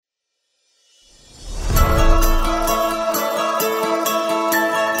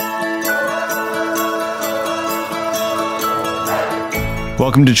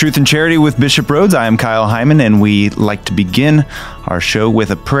Welcome to Truth and Charity with Bishop Rhodes. I am Kyle Hyman, and we like to begin our show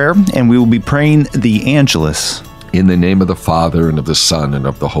with a prayer, and we will be praying the Angelus. In the name of the Father, and of the Son, and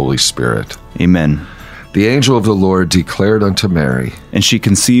of the Holy Spirit. Amen. The angel of the Lord declared unto Mary, and she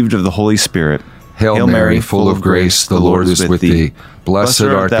conceived of the Holy Spirit. Hail Mary, full of grace, the Lord is with thee. Blessed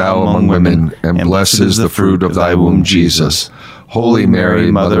art thou among women, and blessed is the fruit of thy womb, Jesus. Holy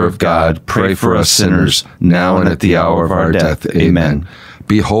Mary, Mother of God, pray for us sinners, now and at the hour of our death. Amen.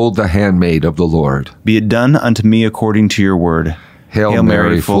 Behold the handmaid of the Lord. Be it done unto me according to your word. Hail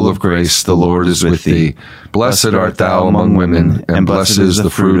Mary, full of grace, the Lord is with thee. Blessed art thou among women, and blessed is the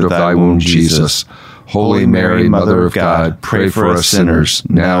fruit of thy womb, Jesus. Holy Mary, Mother of God, pray for us sinners,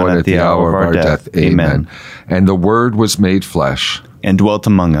 now and at the hour of our death. Amen. And the Word was made flesh, and dwelt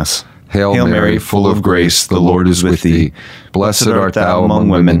among us. Hail Mary, full of grace, the Lord is with thee. Blessed art thou among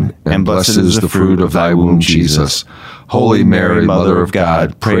women, and blessed is the fruit of thy womb, Jesus. Holy Mary, Mother of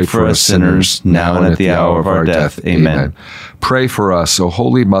God, pray for us sinners, now and at the hour of our death. Amen. Pray for us, O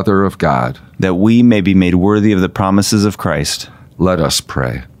Holy Mother of God, that we may be made worthy of the promises of Christ. Let us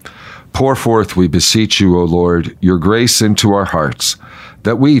pray. Pour forth, we beseech you, O Lord, your grace into our hearts,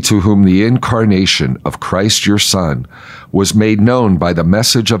 that we, to whom the incarnation of Christ your Son was made known by the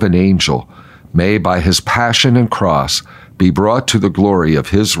message of an angel, may by his passion and cross be brought to the glory of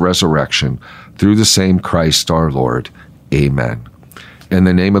his resurrection, through the same Christ our Lord. Amen. In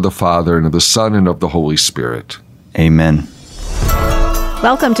the name of the Father, and of the Son, and of the Holy Spirit. Amen.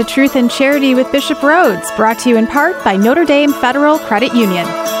 Welcome to Truth and Charity with Bishop Rhodes, brought to you in part by Notre Dame Federal Credit Union.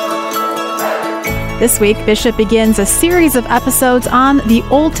 This week, Bishop begins a series of episodes on the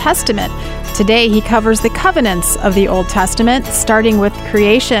Old Testament. Today, he covers the covenants of the Old Testament, starting with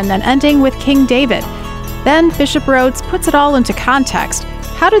creation and ending with King David. Then, Bishop Rhodes puts it all into context.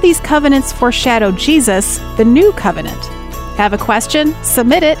 How do these covenants foreshadow Jesus, the new covenant? Have a question?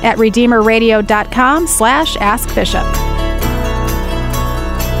 Submit it at redeemerradio.com/askbishop.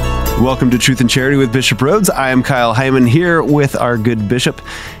 Welcome to Truth and Charity with Bishop Rhodes. I am Kyle Hyman here with our good bishop.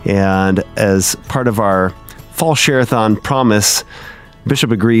 And as part of our Fall Share-a-thon promise,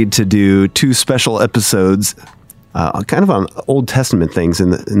 Bishop agreed to do 2 special episodes kind of on Old Testament things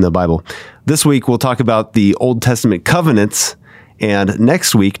in the Bible. This week, we'll talk about the Old Testament covenants. And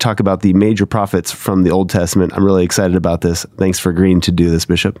next week, talk about the major prophets from the Old Testament. I'm really excited about this. Thanks for agreeing to do this,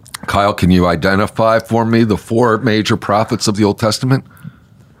 Bishop. Kyle, can you identify for me the 4 major prophets of the Old Testament?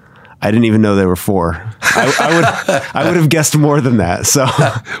 I didn't even know there were 4. I would have guessed more than that. So,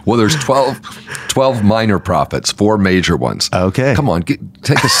 well, there's 12 minor prophets, 4 major ones. Okay, come on,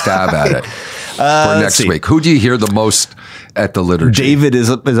 take a stab at it for next week. Who do you hear the most at the liturgy? David is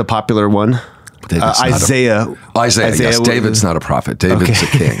a popular one. Isaiah. Yes, David's not a prophet. David's a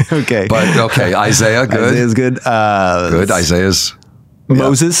king. Okay, but Isaiah, good. Isaiah's good. Good. Isaiah's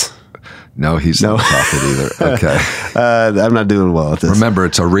Moses. No, he's not a prophet either. Okay. I'm not doing well at this. Remember,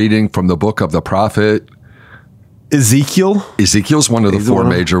 it's a reading from the book of the prophet Ezekiel. Ezekiel's one of the 4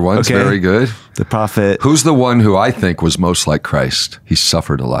 major ones. Okay. Very good. The prophet. Who's the one who I think was most like Christ? He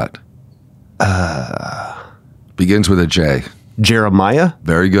suffered a lot. Begins with a J. Jeremiah.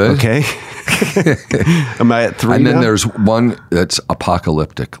 Very good. Okay. Am I at 3 And then now? there's one that's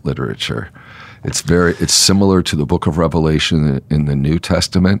apocalyptic literature. It's similar to the book of Revelation in the New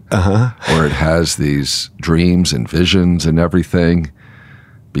Testament, where it has these dreams and visions and everything.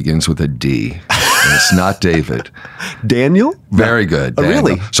 Begins with a D. And it's not David. Daniel? Very good. Oh,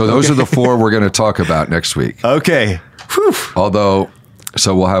 really? So those are the 4 we're going to talk about next week. Okay. Whew. Although,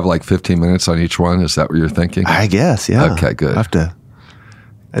 so we'll have like 15 minutes on each one. Is that what you're thinking? I guess, yeah. Okay, good. I have to.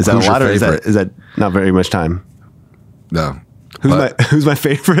 Is that a lot, or is that not very much time? No. Who's my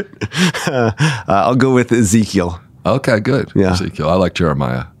favorite? I'll go with Ezekiel. Okay, good. Yeah. Ezekiel. I like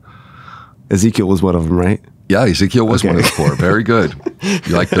Jeremiah. Ezekiel was one of them, right? Yeah, Ezekiel was one of the 4. Very good.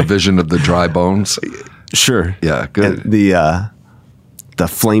 You like the vision of the dry bones? Sure. Yeah, good. And the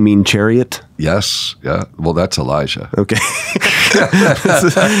flaming chariot? Yes. Yeah. Well, that's Elijah. Okay.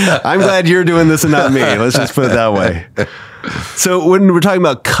 I'm glad you're doing this and not me. Let's just put it that way. So when we're talking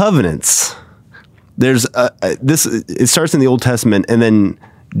about covenants, there's it starts in the Old Testament, and then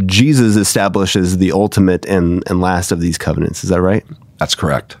Jesus establishes the ultimate and last of these covenants. Is that right? That's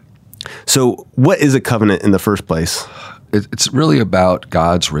correct. So what is a covenant in the first place? It's really about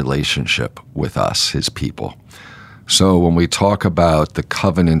God's relationship with us, his people. So when we talk about the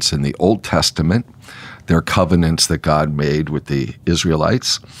covenants in the Old Testament, they're covenants that God made with the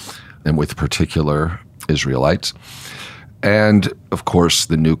Israelites and with particular Israelites. And, of course,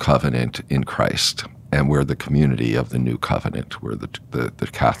 the new covenant in Christ. and we're the community of the new covenant. We're the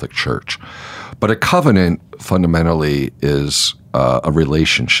Catholic Church. But a covenant fundamentally is a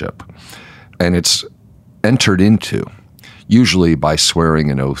relationship, and it's entered into usually by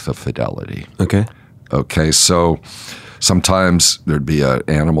swearing an oath of fidelity. Okay, so sometimes there'd be an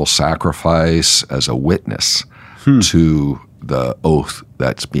animal sacrifice as a witness to the oath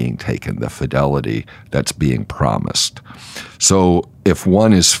that's being taken, the fidelity that's being promised. So if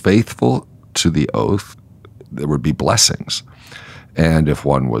one is faithful to the oath, there would be blessings. And if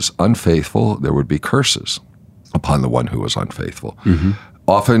one was unfaithful, there would be curses upon the one who was unfaithful.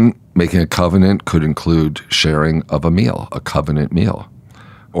 Often making a covenant could include sharing of a meal, a covenant meal,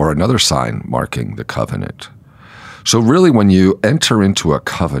 or another sign marking the covenant. So really, when you enter into a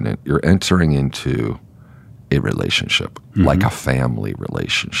covenant, you're entering into a relationship, like a family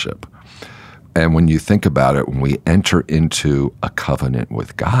relationship. And when you think about it, when we enter into a covenant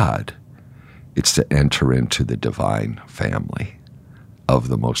with God, it's to enter into the divine family of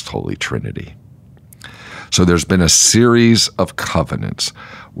the Most Holy Trinity. So there's been a series of covenants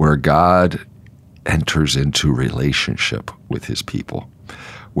where God enters into relationship with his people,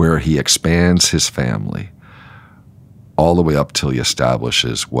 where he expands his family all the way up till he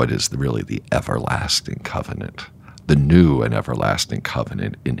establishes what is really the everlasting covenant, the new and everlasting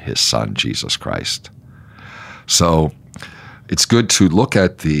covenant in his Son, Jesus Christ. So it's good to look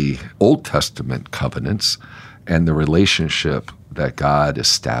at the Old Testament covenants and the relationship that God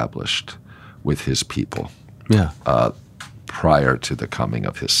established with his people prior to the coming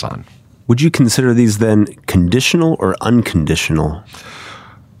of his Son. Would you consider these then conditional or unconditional?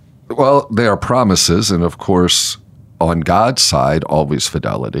 Well, they are promises, and of course, on God's side, always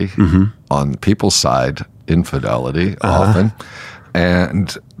fidelity. On people's side, infidelity often.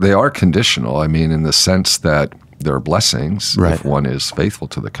 And they are conditional, I mean, in the sense that there are blessings if one is faithful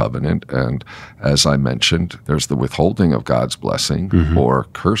to the covenant. And as I mentioned, there's the withholding of God's blessing or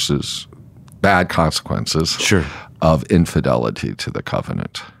curses, bad consequences of infidelity to the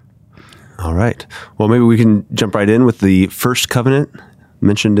covenant. All right. Well, maybe we can jump right in with the first covenant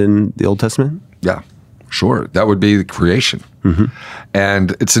mentioned in the Old Testament. Yeah, sure. That would be creation.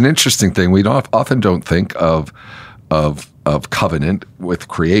 And it's an interesting thing. We often don't think of covenant with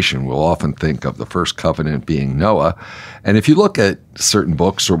creation. We'll often think of the first covenant being Noah. And if you look at certain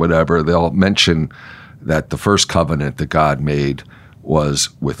books or whatever, they'll mention that the first covenant that God made was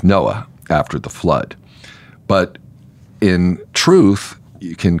with Noah after the flood. But in truth,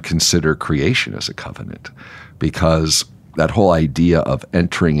 you can consider creation as a covenant, because that whole idea of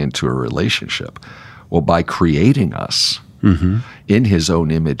entering into a relationship, well, by creating us in his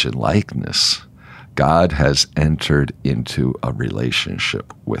own image and likeness, God has entered into a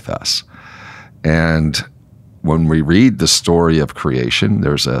relationship with us. And when we read the story of creation,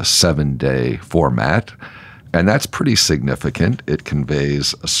 there's a 7-day format, and that's pretty significant. It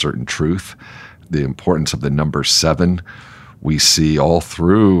conveys a certain truth. The importance of the number 7 we see all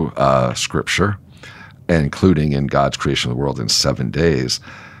through Scripture, including in God's creation of the world in 7 days.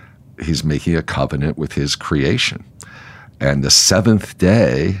 He's making a covenant with his creation. And the 7th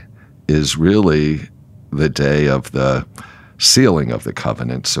day is really the day of the sealing of the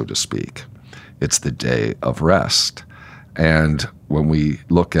covenant, so to speak. It's the day of rest. And when we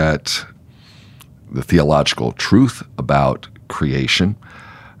look at the theological truth about creation,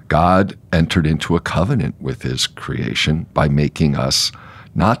 God entered into a covenant with his creation by making us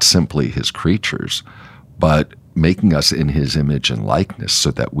not simply his creatures, but making us in his image and likeness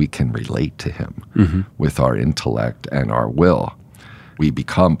so that we can relate to him with our intellect and our will. We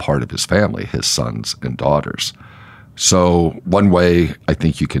become part of his family, his sons and daughters. So one way I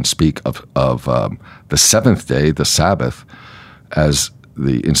think you can speak of the 7th day, the Sabbath, as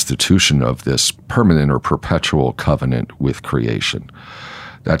the institution of this permanent or perpetual covenant with creation.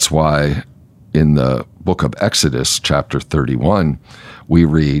 That's why in the book of Exodus, chapter 31, we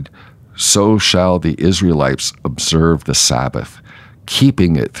read, "So shall the Israelites observe the Sabbath,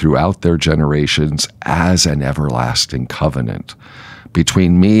 keeping it throughout their generations as an everlasting covenant.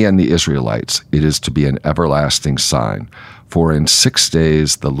 Between me and the Israelites, it is to be an everlasting sign. For in 6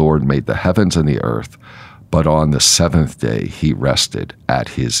 days the Lord made the heavens and the earth, but on the 7th day he rested at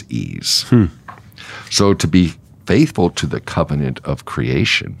his ease." So to be faithful to the covenant of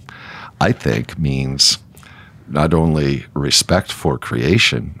creation, I think, means not only respect for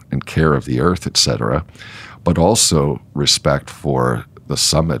creation and care of the earth, etc., but also respect for the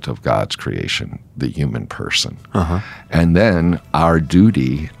summit of God's creation, the human person. And then our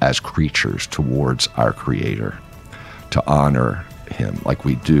duty as creatures towards our Creator to honor him like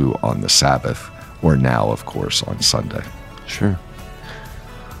we do on the Sabbath, or now, of course, on Sunday. Sure.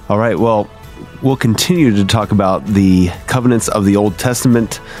 All right, well, we'll continue to talk about the covenants of the Old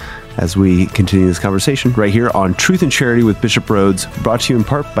Testament as we continue this conversation right here on Truth and Charity with Bishop Rhoades, brought to you in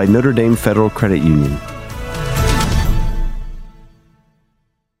part by Notre Dame Federal Credit Union.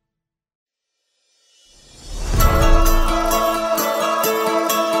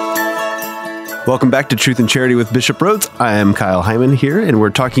 Welcome back to Truth and Charity with Bishop Rhoades. I am Kyle Hyman here, and we're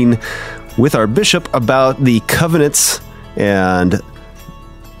talking with our bishop about the covenants. And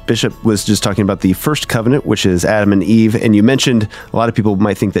Bishop was just talking about the first covenant, which is Adam and Eve. And you mentioned a lot of people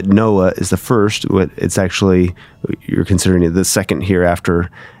might think that Noah is the first, but it's actually, you're considering it the second here after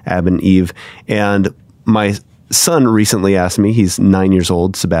Adam and Eve. And my son recently asked me, he's 9 years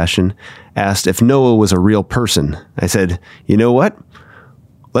old, Sebastian, asked if Noah was a real person. I said, you know what?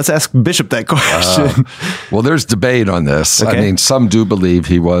 Let's ask Bishop that question. Well, there's debate on this. Okay. I mean, some do believe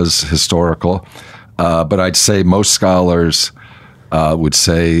he was historical, but I'd say most scholars would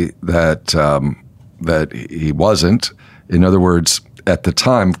say that that he wasn't. In other words, at the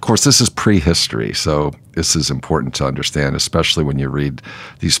time, of course, this is prehistory, so this is important to understand, especially when you read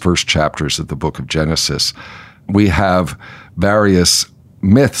these first chapters of the book of Genesis. We have various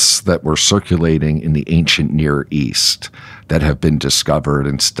myths that were circulating in the ancient Near East that have been discovered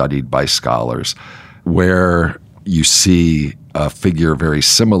and studied by scholars, where you see a figure very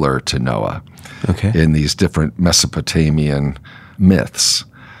similar to Noah in these different Mesopotamian myths.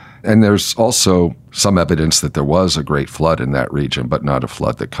 And there's also some evidence that there was a great flood in that region, but not a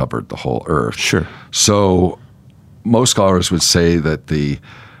flood that covered the whole earth. Sure. So most scholars would say that the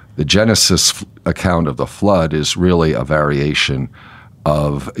Genesis account of the flood is really a variation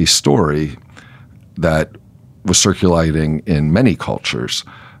of a story that was circulating in many cultures,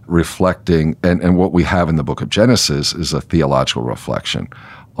 reflecting, and what we have in the book of Genesis is a theological reflection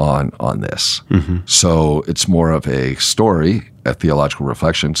on this. Mm-hmm. So it's more of a story, a theological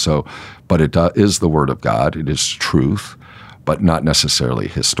reflection. So, but it is the Word of God. It is truth, but not necessarily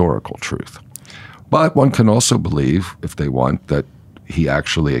historical truth. But one can also believe, if they want, that he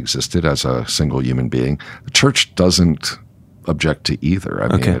actually existed as a single human being. The church doesn't object to either.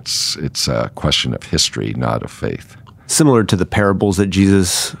 I mean, it's a question of history, not of faith. Similar to the parables that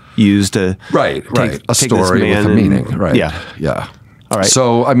Jesus used to take a story with a meaning. Right. Yeah. All right.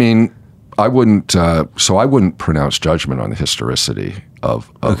 So, I mean, I wouldn't pronounce judgment on the historicity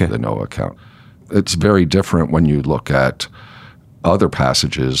of the Noah account. It's very different when you look at other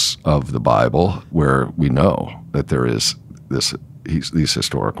passages of the Bible where we know that there is these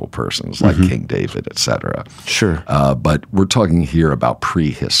historical persons like King David, etc. Sure. But we're talking here about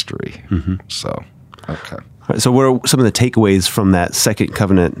prehistory. Mm-hmm. So, okay. All right, so what are some of the takeaways from that second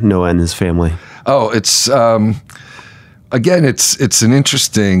covenant, Noah and his family? Oh, it's again, it's an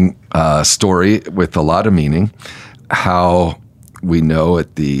interesting story with a lot of meaning. How we know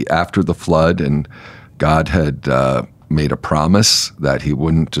after the flood, and God had made a promise that He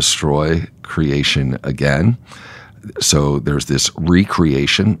wouldn't destroy creation again. So there's this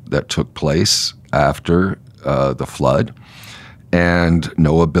recreation that took place after the flood, and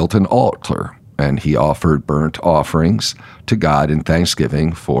Noah built an altar, and he offered burnt offerings to God in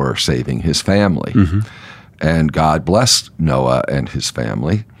thanksgiving for saving his family. Mm-hmm. And God blessed Noah and his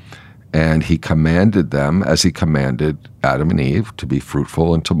family, and He commanded them, as He commanded Adam and Eve, to be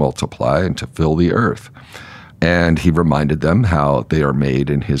fruitful and to multiply and to fill the earth. And He reminded them how they are made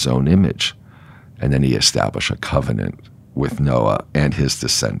in His own image. And then He established a covenant with Noah and his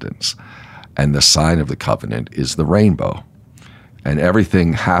descendants. And the sign of the covenant is the rainbow. And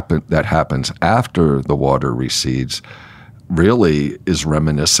everything that happens after the water recedes really is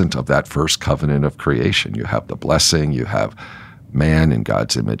reminiscent of that first covenant of creation. You have the blessing, you have man in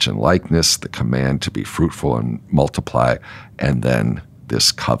God's image and likeness, the command to be fruitful and multiply, and then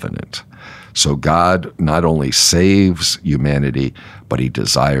this covenant. So God not only saves humanity, but He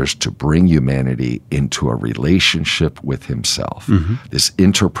desires to bring humanity into a relationship with Himself, this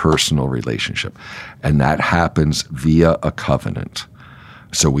interpersonal relationship. And that happens via a covenant.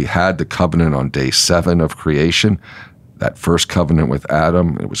 So we had the covenant on day 7 of creation, that first covenant with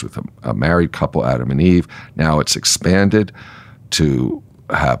Adam. It was with a married couple, Adam and Eve. Now it's expanded to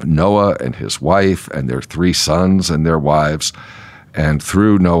have Noah and his wife and their 3 sons and their wives. And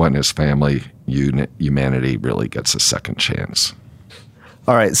through Noah and his family, humanity really gets a second chance.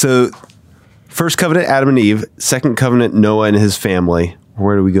 All right, so first covenant, Adam and Eve. Second covenant, Noah and his family.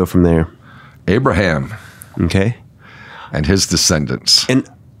 Where do we go from there? Abraham. Okay. And his descendants. And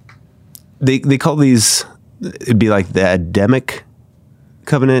they call these, it'd be like the Adamic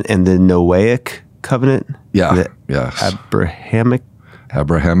covenant and the Noahic covenant. Yeah, yes. Abrahamic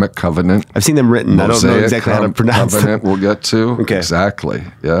covenant. I've seen them written. Mosaic, I don't know exactly how to pronounce covenant them. We'll get to. Okay. Exactly,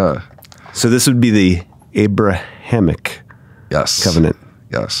 yeah. So this would be the Abrahamic Yes. covenant.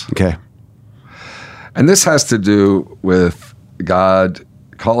 Yes. Okay. And this has to do with God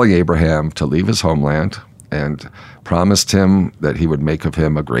calling Abraham to leave his homeland and promised him that he would make of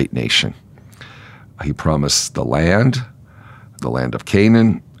him a great nation. He promised the land of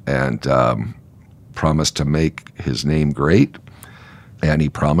Canaan, and promised to make his name great. And he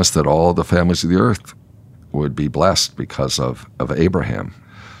promised that all the families of the earth would be blessed because of Abraham.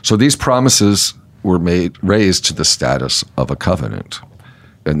 So these promises were raised to the status of a covenant.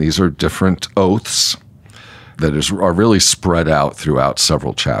 And these are different oaths that are really spread out throughout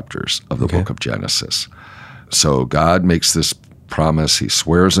several chapters of the book of Genesis. So God makes this promise. He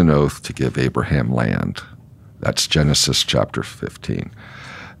swears an oath to give Abraham land. That's Genesis chapter 15.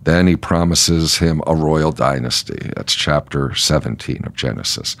 Then he promises him a royal dynasty. That's chapter 17 of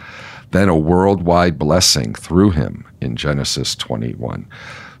Genesis. Then a worldwide blessing through him in Genesis 21.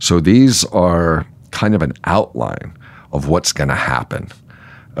 So these are kind of an outline of what's going to happen.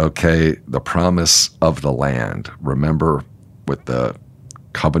 Okay, the promise of the land. Remember, with the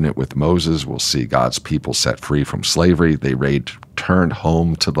covenant with Moses, we'll see God's people set free from slavery. They returned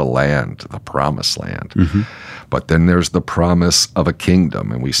home to the land, the promised land. Mm-hmm. But then there's the promise of a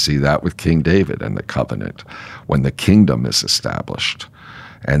kingdom, and we see that with King David and the covenant, when the kingdom is established.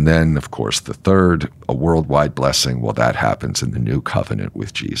 And then, of course, the third, a worldwide blessing. Well, that happens in the new covenant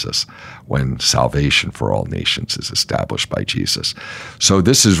with Jesus, when salvation for all nations is established by Jesus. So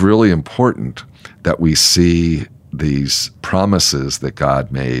this is really important that we see these promises that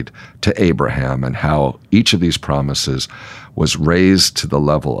God made to Abraham and how each of these promises was raised to the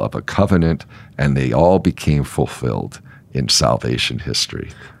level of a covenant, and they all became fulfilled in salvation history.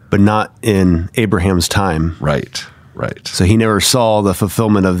 But not in Abraham's time. Right. So he never saw the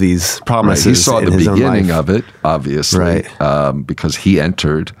fulfillment of these promises. Right. He saw the beginning of it, obviously, right. Because he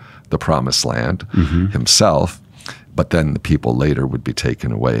entered the promised land himself. But then the people later would be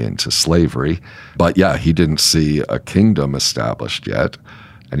taken away into slavery. But yeah, he didn't see a kingdom established yet,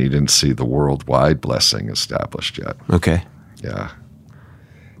 and he didn't see the worldwide blessing established yet. Okay. Yeah.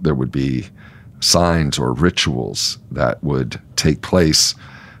 There would be signs or rituals that would take place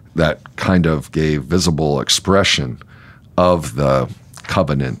that kind of gave visible expression of the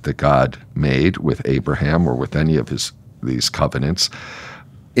covenant that God made with Abraham or with any of these covenants.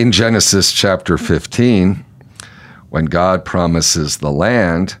 In Genesis chapter 15, when God promises the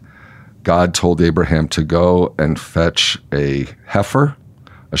land, God told Abraham to go and fetch a heifer,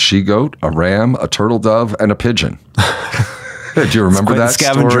 a she-goat, a ram, a turtle dove, and a pigeon. Do you remember that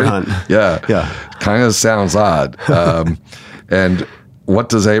scavenger story? Hunt. Yeah. Kind of sounds odd. And what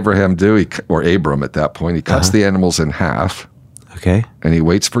does Abraham do? Or Abram at that point, he cuts the animals in half. Okay. And he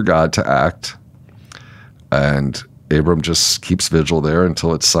waits for God to act. And Abram just keeps vigil there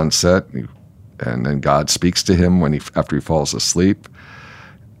until it's sunset. And then God speaks to him after he falls asleep.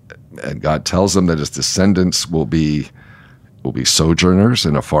 And God tells him that his descendants will be sojourners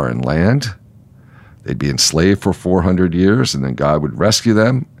in a foreign land. They'd be enslaved for 400 years, and then God would rescue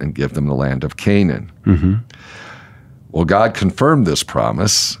them and give them the land of Canaan. Mm-hmm. Well, God confirmed this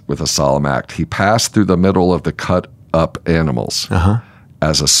promise with a solemn act. He passed through the middle of the cut-up animals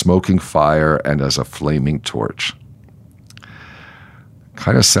as a smoking fire and as a flaming torch.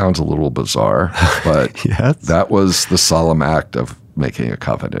 Kind of sounds a little bizarre, but yes. That was the solemn act of making a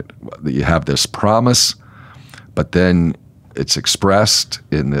covenant. You have this promise, but then it's expressed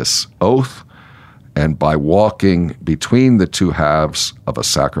in this oath, and by walking between the two halves of a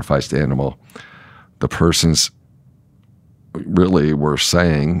sacrificed animal, the persons really were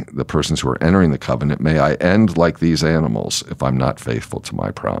saying, the persons who are entering the covenant, may I end like these animals if I'm not faithful to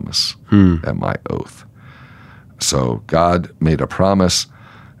my promise and my oath. So God made a promise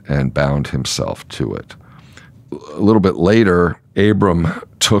and bound himself to it. A little bit later, Abram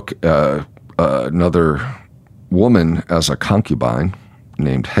took another woman as a concubine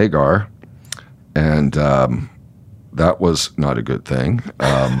named Hagar, and that was not a good thing.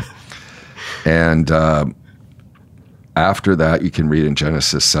 After that, you can read in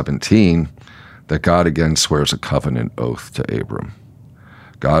Genesis 17 that God again swears a covenant oath to Abram.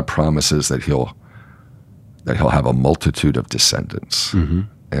 God promises that he'll have a multitude of descendants. Mm-hmm.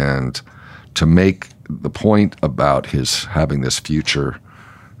 And to make the point about his having this future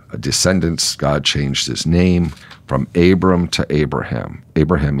descendants, God changed his name from Abram to Abraham.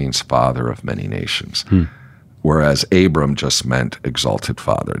 Abraham means father of many nations, whereas Abram just meant exalted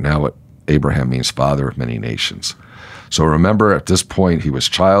father. Now Abraham means father of many nations. So remember, at this point, he was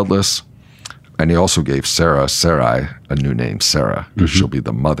childless, and he also gave Sarai, a new name, Sarah, because she'll be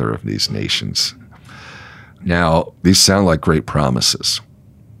the mother of these nations. Now, these sound like great promises,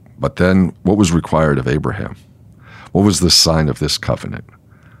 But then what was required of Abraham? What was the sign of this covenant?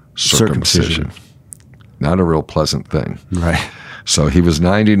 Circumcision. Not a real pleasant thing. Right. So he was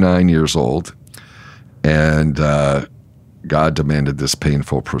 99 years old, and God demanded this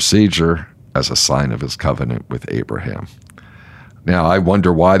painful procedure as a sign of his covenant with Abraham. Now, I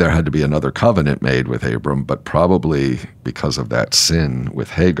wonder why there had to be another covenant made with Abram, but probably because of that sin with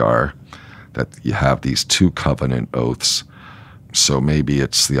Hagar, that you have these two covenant oaths. So maybe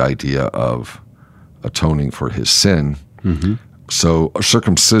it's the idea of atoning for his sin. Mm-hmm. So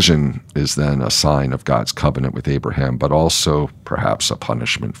circumcision is then a sign of God's covenant with Abraham, but also perhaps a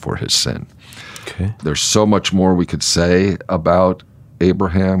punishment for his sin. Okay. There's so much more we could say about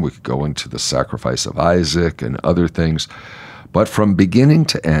Abraham. We could go into the sacrifice of Isaac and other things. But from beginning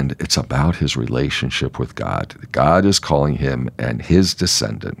to end, it's about his relationship with God. God is calling him and his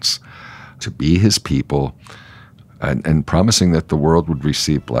descendants to be his people and promising that the world would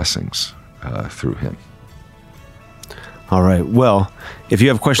receive blessings through him. All right. Well, if you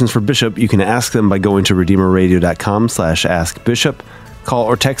have questions for Bishop, you can ask them by going to redeemerradio.com/askbishop. Call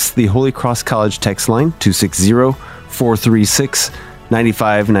or text the Holy Cross College text line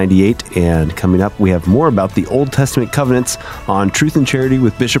 260-436-9598. And coming up, we have more about the Old Testament covenants on Truth and Charity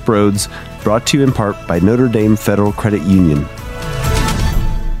with Bishop Rhodes, brought to you in part by Notre Dame Federal Credit Union.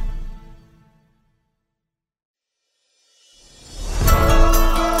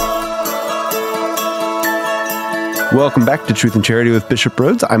 Welcome back to Truth and Charity with Bishop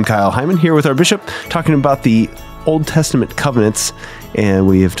Rhodes. I'm Kyle Hyman, here with our bishop, talking about the Old Testament covenants. And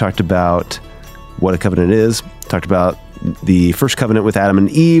we have talked about what a covenant is, talked about the first covenant with Adam and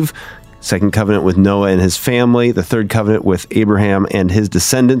Eve, second covenant with Noah and his family, the third covenant with Abraham and his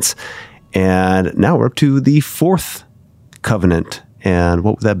descendants. And now we're up to the fourth covenant. And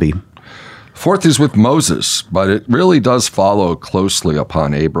what would that be? Fourth is with Moses, but it really does follow closely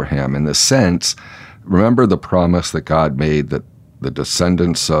upon Abraham in the sense, remember the promise that God made that the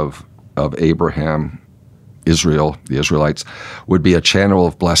descendants of Abraham, Israel, the Israelites, would be a channel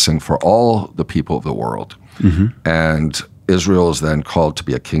of blessing for all the people of the world. Mm-hmm. And Israel is then called to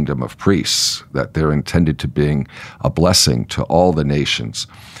be a kingdom of priests, that they're intended to bring a blessing to all the nations.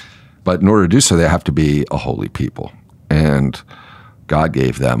 But in order to do so, they have to be a holy people. And God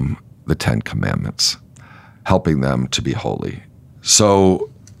gave them the 10 Commandments, helping them to be holy. So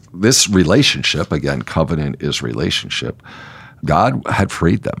this relationship, again, covenant is relationship, God had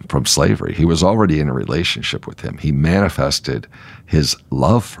freed them from slavery. He was already in a relationship with them. He manifested his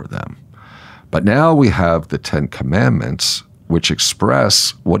love for them. But now we have the 10 Commandments, which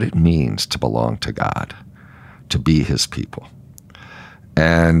express what it means to belong to God, to be his people.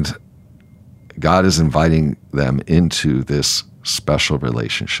 And God is inviting them into this special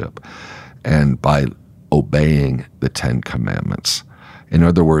relationship, and by obeying the 10 Commandments. In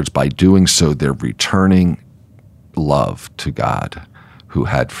other words, by doing so, they're returning love to God, who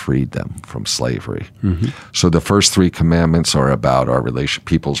had freed them from slavery. Mm-hmm. So the first 3 commandments are about our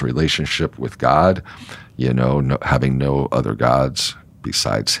people's relationship with God, having no other gods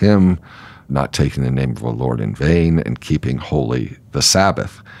besides him, not taking the name of the Lord in vain, and keeping holy the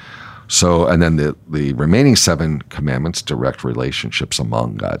Sabbath. So, and then the remaining 7 commandments direct relationships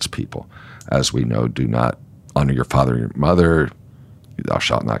among God's people. As we know, do not honor your father and your mother, thou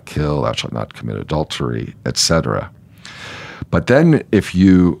shalt not kill, thou shalt not commit adultery, etc. But then if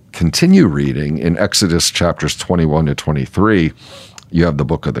you continue reading in Exodus chapters 21 to 23, you have the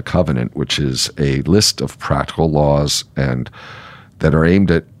Book of the Covenant, which is a list of practical laws and that are aimed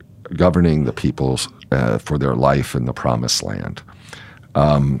at governing the peoples for their life in the Promised Land.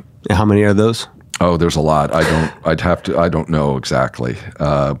 How many are those? Oh, there's a lot. I don't know exactly.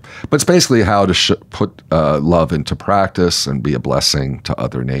 But it's basically how to put love into practice and be a blessing to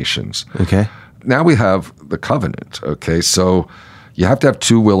other nations. Okay. Now we have the covenant. Okay. So you have to have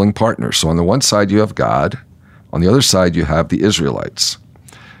 2 willing partners. So on the one side, you have God. On the other side, you have the Israelites.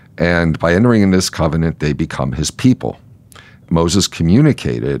 And by entering in this covenant, they become his people. Moses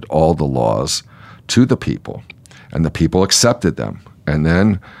communicated all the laws to the people, and the people accepted them. And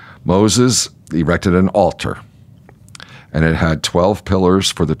then Moses erected an altar, and it had 12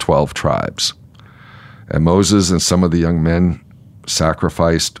 pillars for the 12 tribes. And Moses and some of the young men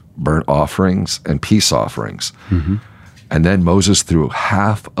sacrificed burnt offerings and peace offerings. Mm-hmm. And then Moses threw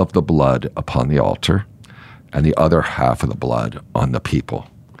half of the blood upon the altar and the other half of the blood on the people.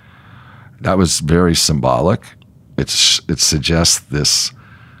 That was very symbolic. It suggests this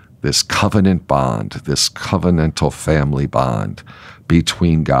covenant bond, this covenantal family bond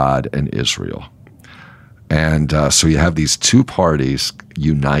between God and Israel. And so you have these 2 parties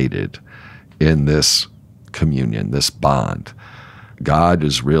united in this communion, this bond. God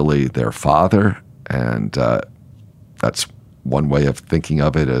is really their father, and that's one way of thinking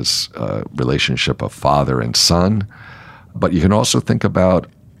of it, as a relationship of father and son. But you can also think about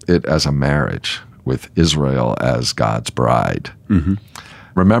it as a marriage, with Israel as God's bride. Mm-hmm.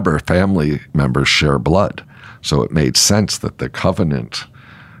 Remember, family members share blood, so it made sense that the covenant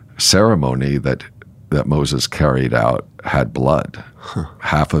ceremony that Moses carried out had blood.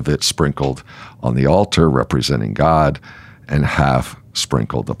 Half of it sprinkled on the altar representing God, and half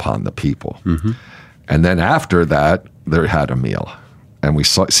sprinkled upon the people. Mm-hmm. And then after that, they had a meal. And we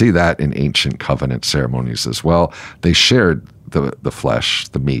see that in ancient covenant ceremonies as well. They shared the flesh,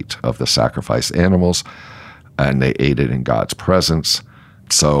 the meat of the sacrificed animals, and they ate it in God's presence.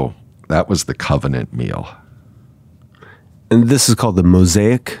 So that was the covenant meal. And this is called the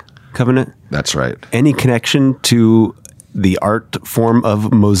Mosaic covenant? That's right. Any connection to the art form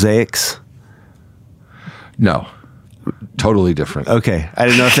of mosaics? No. Totally different. Okay. I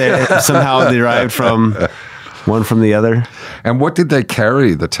didn't know if they somehow derived from one from the other. And what did they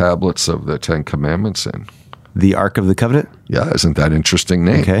carry the tablets of the Ten Commandments in? The Ark of the Covenant? Yeah, isn't that an interesting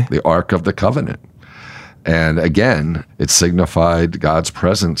name? Okay. The Ark of the Covenant. And again, it signified God's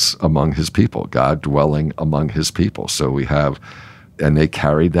presence among his people, God dwelling among his people. So and they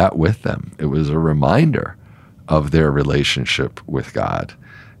carried that with them. It was a reminder of their relationship with God.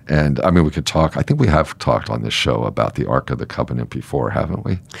 And I mean, I think we have talked on this show about the Ark of the Covenant before, haven't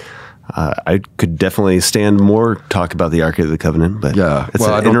we? I could definitely stand more talk about the Ark of the Covenant, but yeah, it's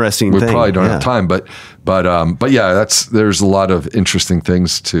an interesting thing. We probably don't have time, but yeah, there's a lot of interesting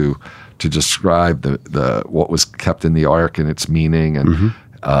things to describe the what was kept in the Ark and its meaning. And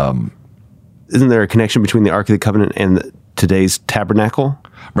isn't there a connection between the Ark of the Covenant and today's tabernacle?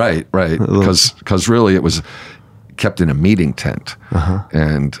 Right, because really it was kept in a meeting tent,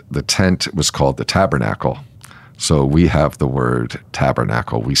 and the tent was called the tabernacle. So we have the word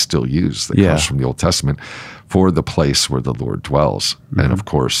tabernacle we still use that comes from the Old Testament for the place where the Lord dwells. Mm-hmm. And of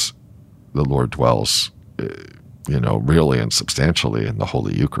course, the Lord dwells, really and substantially in the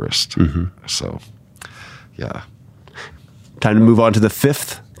Holy Eucharist. Mm-hmm. So, yeah. Time to move on to the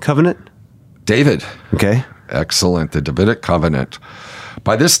fifth covenant. David. Okay. Excellent. The Davidic covenant.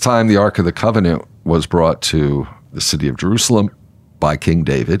 By this time, the Ark of the Covenant was brought to the city of Jerusalem by King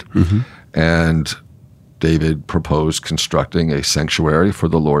David. Mm-hmm. And David proposed constructing a sanctuary for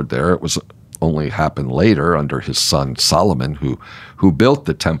the Lord there. It was only happened later under his son Solomon, who built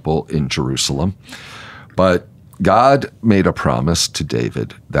the temple in Jerusalem. But God made a promise to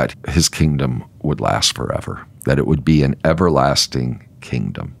David that his kingdom would last forever, that it would be an everlasting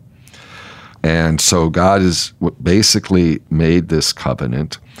kingdom. And so God has basically made this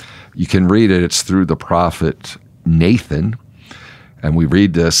covenant. You can read it. It's through the prophet Nathan. And we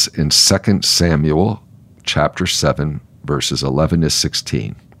read this in 2 Samuel chapter 7, verses 11 to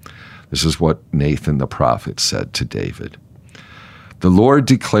 16. This is what Nathan the prophet said to David. The Lord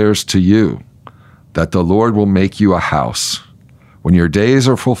declares to you that the Lord will make you a house. When your days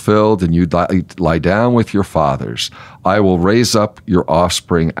are fulfilled and you lie down with your fathers, I will raise up your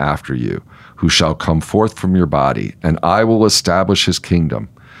offspring after you, who shall come forth from your body, and I will establish his kingdom.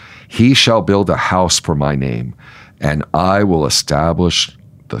 He shall build a house for my name, and I will establish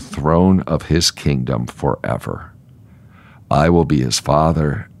the throne of his kingdom forever. I will be his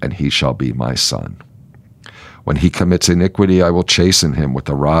father, and he shall be my son. When he commits iniquity, I will chasten him with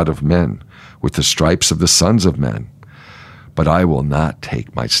the rod of men, with the stripes of the sons of men. But I will not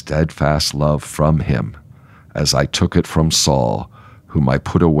take my steadfast love from him, as I took it from Saul, whom I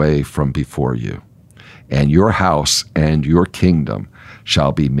put away from before you. And your house and your kingdom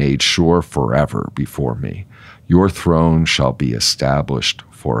shall be made sure forever before me. Your throne shall be established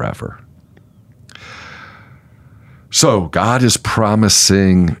forever. So God is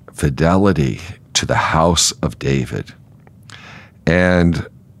promising fidelity to the house of David. And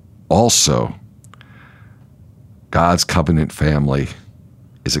also, God's covenant family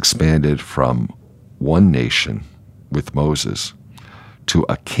is expanded from one nation with Moses to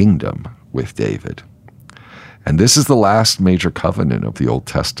a kingdom with David. And this is the last major covenant of the Old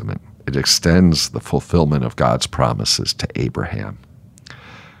Testament. It extends the fulfillment of God's promises to Abraham.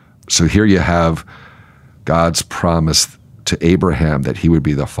 So here you have God's promise to Abraham that he would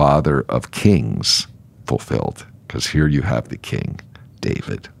be the father of kings fulfilled, because here you have the king,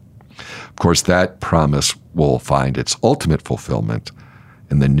 David. Of course, that promise will find its ultimate fulfillment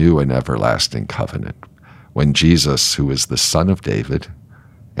in the new and everlasting covenant, when Jesus, who is the Son of David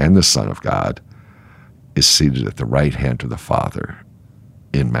and the Son of God, is seated at the right hand of the Father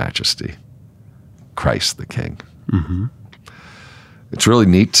in majesty, Christ the King. Mm-hmm. It's really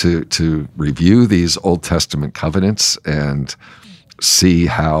neat to review these Old Testament covenants and see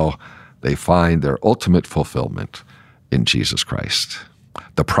how they find their ultimate fulfillment in Jesus Christ.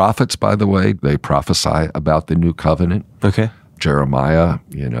 The prophets, by the way, they prophesy about the new covenant. Okay. Jeremiah,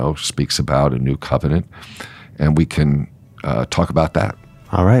 speaks about a new covenant, and we can talk about that.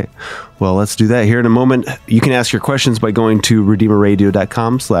 All right. Well, let's do that here in a moment. You can ask your questions by going to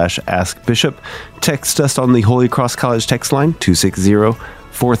redeemerradio.com/askbishop. Text us on the Holy Cross College text line,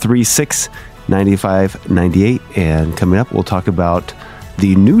 260-436-9598. And coming up, we'll talk about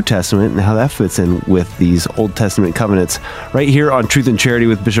the New Testament and how that fits in with these Old Testament covenants right here on Truth and Charity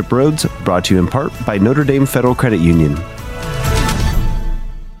with Bishop Rhodes, brought to you in part by Notre Dame Federal Credit Union.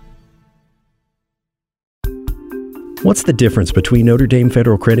 What's the difference between Notre Dame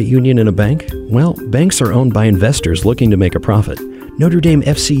Federal Credit Union and a bank? Well, banks are owned by investors looking to make a profit. Notre Dame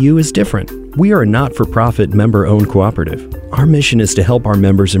FCU is different. We are a not-for-profit member-owned cooperative. Our mission is to help our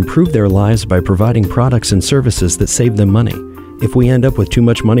members improve their lives by providing products and services that save them money. If we end up with too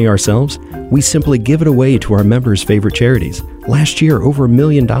much money ourselves, we simply give it away to our members' favorite charities. Last year, over $1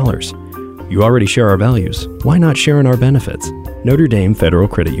 million. You already share our values. Why not share in our benefits? Notre Dame Federal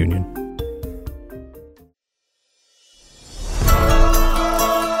Credit Union.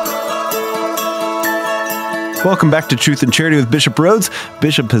 Welcome back to Truth and Charity with Bishop Rhodes.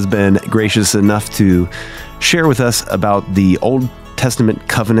 Bishop has been gracious enough to share with us about the Old Testament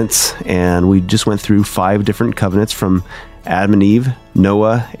covenants, and we just went through 5 different covenants from Adam and Eve,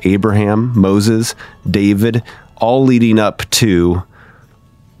 Noah, Abraham, Moses, David, all leading up to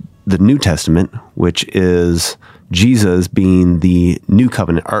the New Testament, which is Jesus being the new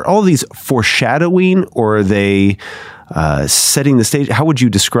covenant. Are all these foreshadowing, or are they setting the stage? How would you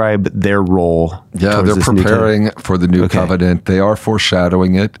describe their role? Yeah, they're preparing for the new covenant. They are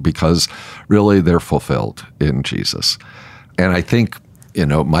foreshadowing it because really they're fulfilled in Jesus. And I think, it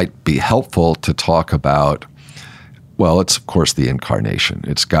might be helpful to talk about, well, it's of course the incarnation.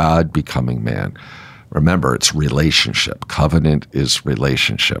 It's God becoming man. Remember, it's relationship. Covenant is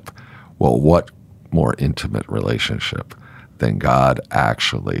relationship. Well, what more intimate relationship than God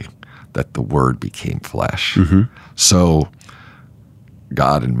actually, that the Word became flesh. Mm-hmm. So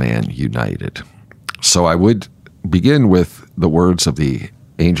God and man united. So I would begin with the words of the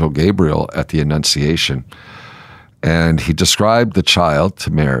angel Gabriel at the Annunciation. And he described the child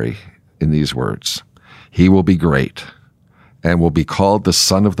to Mary in these words: "He will be great and will be called the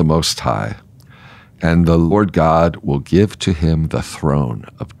Son of the Most High. And the Lord God will give to him the throne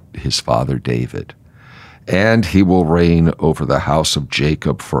of his father David. And he will reign over the house of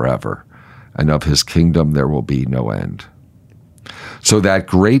Jacob forever, and of his kingdom there will be no end." So that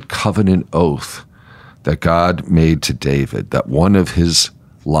great covenant oath that God made to David, that one of his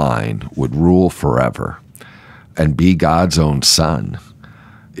line would rule forever and be God's own son,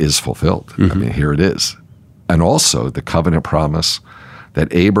 is fulfilled. Mm-hmm. I mean, here it is. And also the covenant promise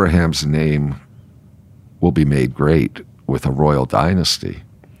that Abraham's name will be made great with a royal dynasty.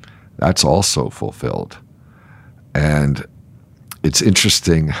 That's also fulfilled. And it's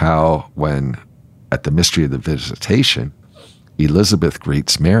interesting how when at the mystery of the visitation, Elizabeth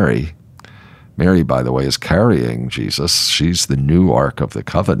greets Mary. Mary, by the way, is carrying Jesus. She's the new Ark of the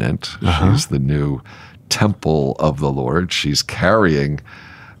Covenant. Uh-huh. She's the new temple of the Lord. She's carrying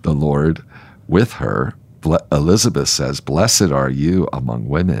the Lord with her. Elizabeth says, "Blessed are you among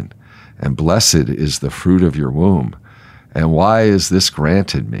women, and blessed is the fruit of your womb. And why is this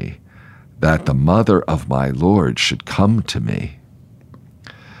granted me, that the mother of my Lord should come to me?"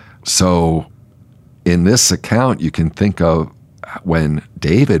 So in this account, you can think of when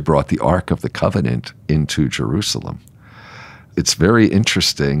David brought the Ark of the Covenant into Jerusalem. It's very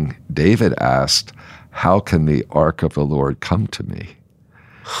interesting. David asked, "How can the Ark of the Lord come to me?"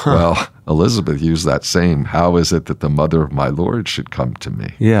 Huh. Well, Elizabeth used that same, "How is it that the mother of my Lord should come to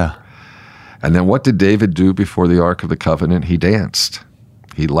me?" Yeah. And then what did David do before the Ark of the Covenant? He danced.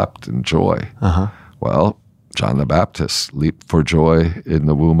 He leapt in joy. Uh-huh. Well, John the Baptist leaped for joy in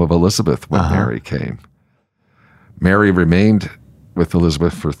the womb of Elizabeth when Mary came. Mary remained with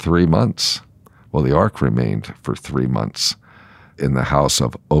Elizabeth for 3 months. Well, the Ark remained for 3 months in the house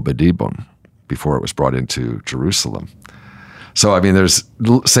of Obed-Edom before it was brought into Jerusalem. So, I mean,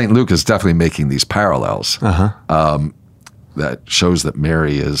 St. Luke is definitely making these parallels that shows that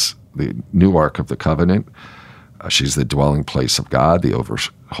Mary is the new Ark of the Covenant. She's the dwelling place of God. The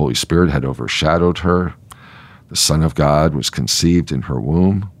Holy Spirit had overshadowed her. The Son of God was conceived in her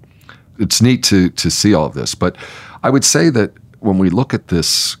womb. It's neat to see all of this. But I would say that when we look at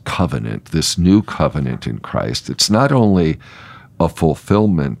this covenant, this new covenant in Christ, it's not only a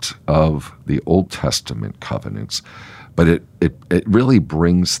fulfillment of the Old Testament covenants, but it really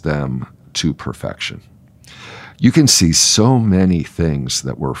brings them to perfection. You can see so many things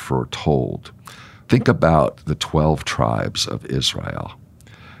that were foretold. Think about the 12 tribes of Israel.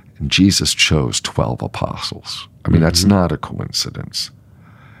 And Jesus chose 12 apostles. I mean, that's not a coincidence.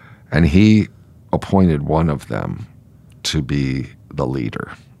 And he appointed one of them to be the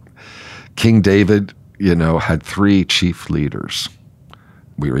leader. King David, had 3 chief leaders.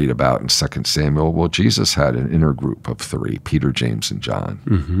 We read about in 2 Samuel. Well, Jesus had an inner group of 3, Peter, James, and John.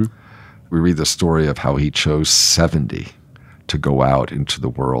 Mm-hmm. We read the story of how he chose 70 to go out into the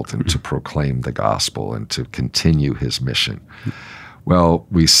world and to proclaim the gospel and to continue his mission. Well,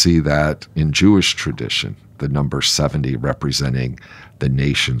 we see that in Jewish tradition, the number 70 representing the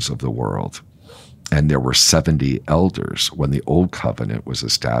nations of the world. And there were 70 elders when the Old Covenant was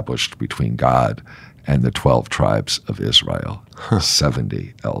established between God and the 12 tribes of Israel.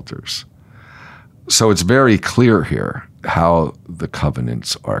 70 elders. So it's very clear here how the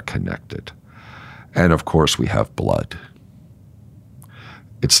covenants are connected. And of course, we have blood.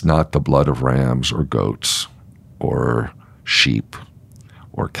 It's not the blood of rams or goats or sheep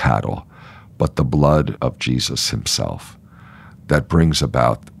or cattle, but the blood of Jesus himself that brings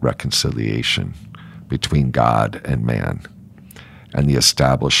about reconciliation between God and man and the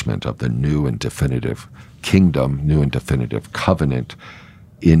establishment of the new and definitive kingdom, new and definitive covenant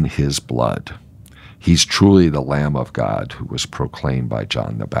in his blood. He's truly the Lamb of God who was proclaimed by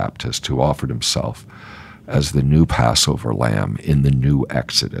John the Baptist, who offered himself as the new Passover lamb in the new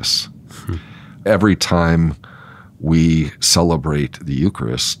Exodus. Every time we celebrate the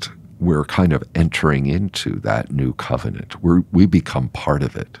Eucharist, we're kind of entering into that new covenant. We become part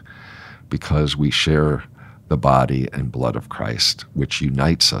of it because we share the body and blood of Christ, which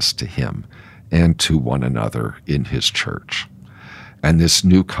unites us to him and to one another in his church. And this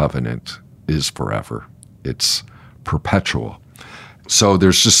new covenant is forever. It's perpetual. So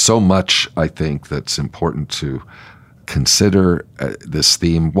there's just so much, I think, that's important to consider this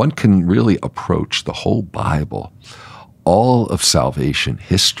theme. One can really approach the whole Bible, all of salvation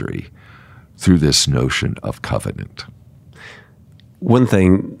history, through this notion of covenant. One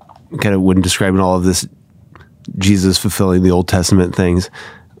thing, kind of when describing all of this, Jesus fulfilling the Old Testament things,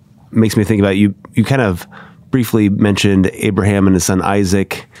 makes me think about you kind of briefly mentioned Abraham and his son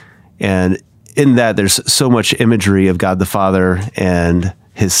Isaac, and in that there's so much imagery of God the Father and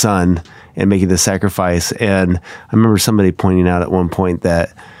his son and making the sacrifice. And I remember somebody pointing out at one point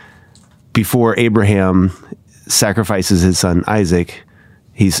that before Abraham sacrifices his son Isaac,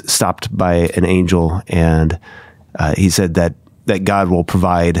 he's stopped by an angel, and he said that God will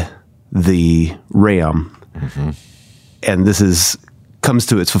provide the ram. Mm-hmm. And this comes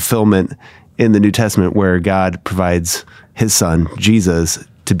to its fulfillment in the New Testament, where God provides his son, Jesus,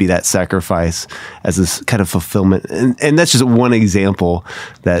 to be that sacrifice as this kind of fulfillment. And that's just one example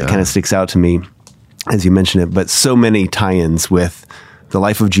that kind of sticks out to me as you mentioned it, but so many tie-ins with the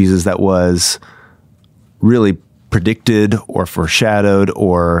life of Jesus that was really predicted or foreshadowed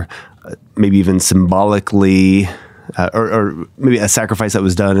or maybe even symbolically, or maybe a sacrifice that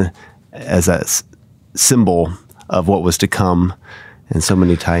was done as a symbol of what was to come, and so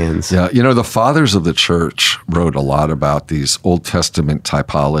many tie-ins. Yeah, the fathers of the church wrote a lot about these Old Testament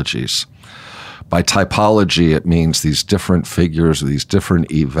typologies. By typology, it means these different figures, these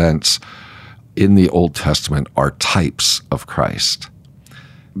different events in the Old Testament are types of Christ.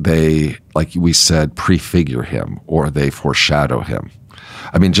 They, like we said, prefigure him, or they foreshadow him.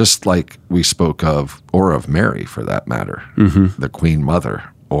 I mean, just like we spoke of, or of Mary for that matter, the Queen Mother,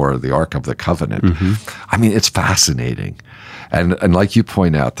 or the Ark of the Covenant. Mm-hmm. I mean, it's fascinating. And like you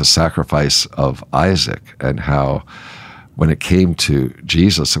point out, the sacrifice of Isaac, and how when it came to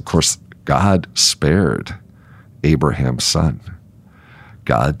Jesus, of course, God spared Abraham's son.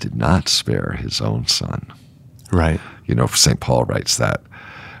 God did not spare his own son. Right. St. Paul writes that.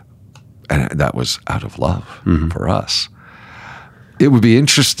 And that was out of love for us. It would be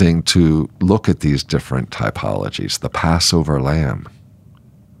interesting to look at these different typologies. The Passover lamb,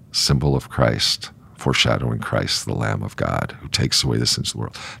 symbol of Christ, foreshadowing Christ, the Lamb of God, who takes away the sins of the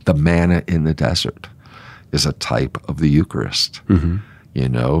world. The manna in the desert is a type of the Eucharist.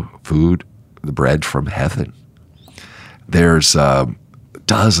 Food, the bread from heaven. There's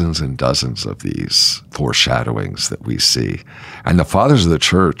dozens and dozens of these foreshadowings that we see. And the fathers of the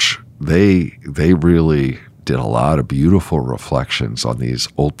church, they really did a lot of beautiful reflections on these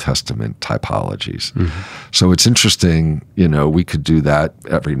Old Testament typologies. So it's interesting, we could do that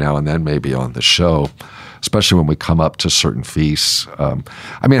every now and then, maybe on the show, especially when we come up to certain feasts.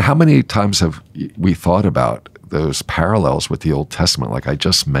 How many times have we thought about those parallels with the Old Testament? Like I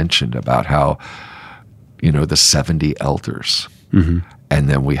just mentioned about how, the 70 elders And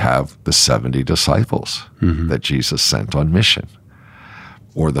then we have the 70 disciples that Jesus sent on mission,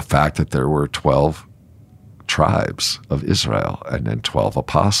 or the fact that there were 12 tribes of Israel and then 12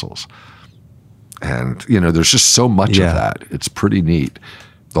 apostles. And, there's just so much of that. It's pretty neat.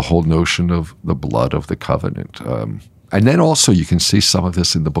 The whole notion of the blood of the covenant. And then also you can see some of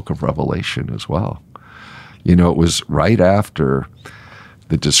this in the book of Revelation as well. It was right after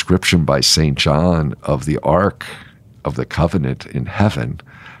the description by St. John of the Ark of the Covenant in heaven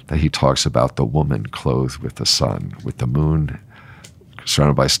that he talks about the woman clothed with the sun, with the moon,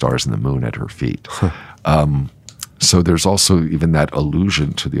 surrounded by stars and the moon at her feet. So there's also even that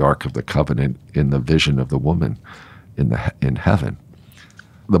allusion to the Ark of the Covenant in the vision of the woman in heaven.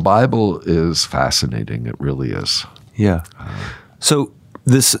 The Bible is fascinating. It really is. Yeah. So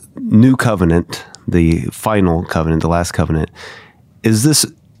this new covenant, the final covenant, the last covenant, is this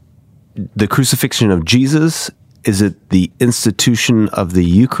the crucifixion of Jesus? Is it the institution of the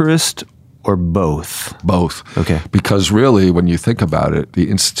Eucharist, or both? Both. Okay. Because really, when you think about it, the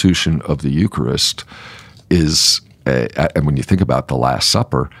institution of the Eucharist is, and when you think about the Last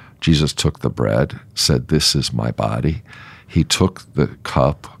Supper, Jesus took the bread, said, "This is my body." He took the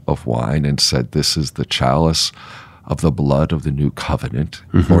cup of wine and said, "This is the chalice of the blood of the new covenant,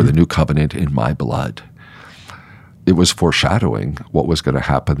 or the new covenant in my blood." It was foreshadowing what was going to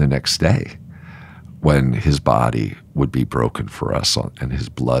happen the next day when his body would be broken for us and his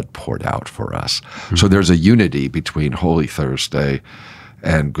blood poured out for us. So there's a unity between Holy Thursday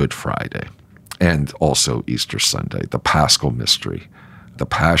and Good Friday, and also Easter Sunday, the Paschal mystery, the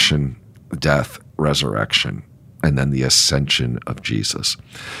passion, death, resurrection, and then the ascension of Jesus.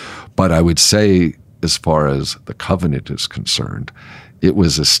 But I would say, as far as the covenant is concerned, it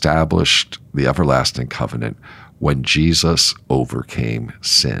was established, the everlasting covenant, when Jesus overcame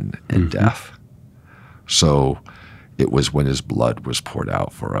sin and death. So it was when his blood was poured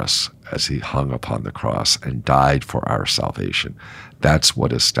out for us as he hung upon the cross and died for our salvation. That's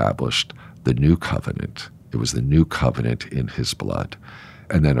what established the new covenant. It was the new covenant in his blood.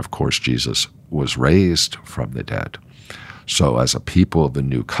 And then, of course, Jesus was raised from the dead. So as a people of the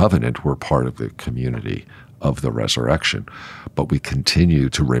new covenant, we're part of the community of the resurrection. But we continue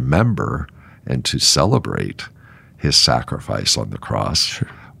to remember and to celebrate his sacrifice on the cross,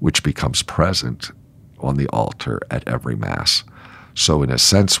 which becomes present on the altar at every Mass. So in a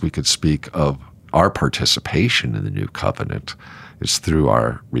sense, we could speak of our participation in the new covenant is through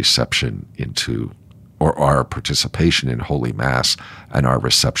our reception into, or our participation in Holy Mass and our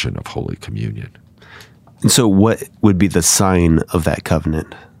reception of Holy Communion. And so what would be the sign of that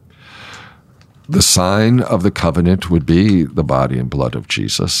covenant? The sign of the covenant would be the body and blood of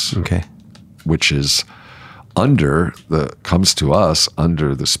Jesus, which is comes to us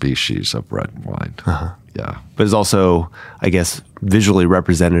under the species of bread and wine. Yeah. But is also, I guess, visually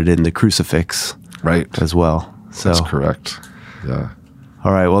represented in the crucifix. Right. As well. So. That's correct. Yeah.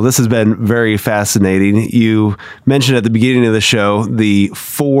 All right. Well, this has been very fascinating. You mentioned at the beginning of the show the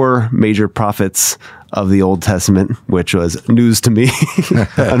 4 major prophets of the Old Testament, which was news to me,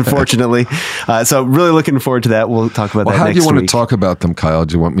 unfortunately. So really looking forward to that. We'll talk about that next week. How do you want to talk about them, Kyle?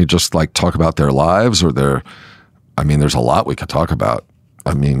 Do you want me just talk about their lives or there's a lot we could talk about.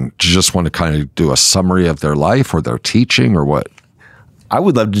 Do you just want to kind of do a summary of their life or their teaching or what? I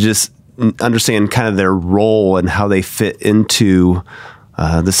would love to just understand kind of their role and how they fit into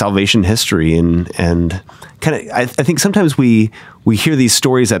the salvation history and kind of, I think sometimes we hear these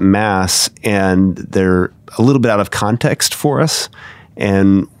stories at Mass and they're a little bit out of context for us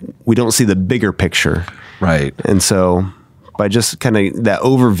and we don't see the bigger picture. Right. And so by just kind of that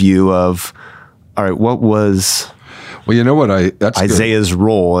overview of, all right, what was that's Isaiah's good.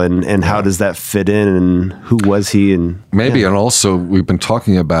 role and how does that fit in and who was he? And maybe, and also we've been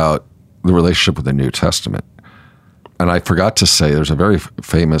talking about the relationship with the New Testament. And I forgot to say, there's a very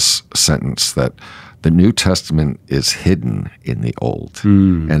famous sentence that the New Testament is hidden in the Old,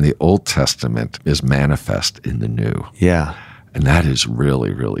 and the Old Testament is manifest in the New. Yeah. And that is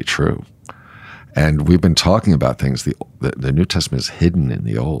really, really true. And we've been talking about things, the New Testament is hidden in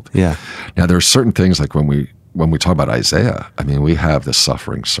the Old. Yeah. Now, there are certain things like when we talk about Isaiah, we have the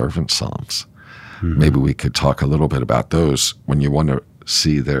suffering servant Psalms. Maybe we could talk a little bit about those when you want to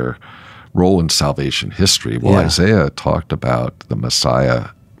see their role in salvation history. Well, Isaiah talked about the Messiah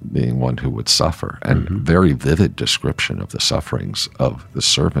being one who would suffer, and very vivid description of the sufferings of the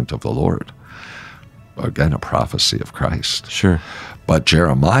servant of the Lord. Again, a prophecy of Christ. Sure. But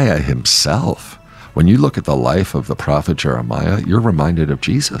Jeremiah himself, when you look at the life of the prophet Jeremiah, you're reminded of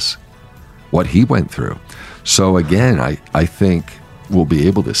Jesus, what he went through. So again, I think we'll be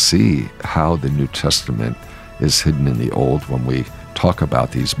able to see how the New Testament is hidden in the Old when we talk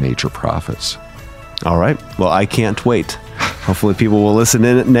about these major prophets. All right. Well, I can't wait. Hopefully people will listen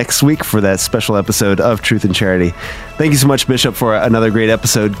in next week for that special episode of Truth and Charity. Thank you so much, Bishop, for another great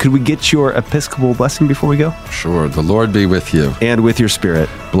episode. Could we get your Episcopal blessing before we go? Sure. The Lord be with you. And with your spirit.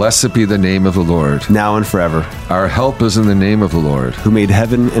 Blessed be the name of the Lord. Now and forever. Our help is in the name of the Lord, who made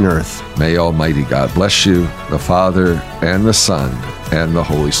heaven and earth. May Almighty God bless you, the Father, and the Son, and the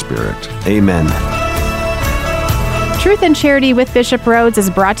Holy Spirit. Amen. Truth and Charity with Bishop Rhoades is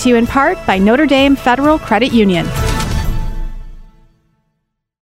brought to you in part by Notre Dame Federal Credit Union.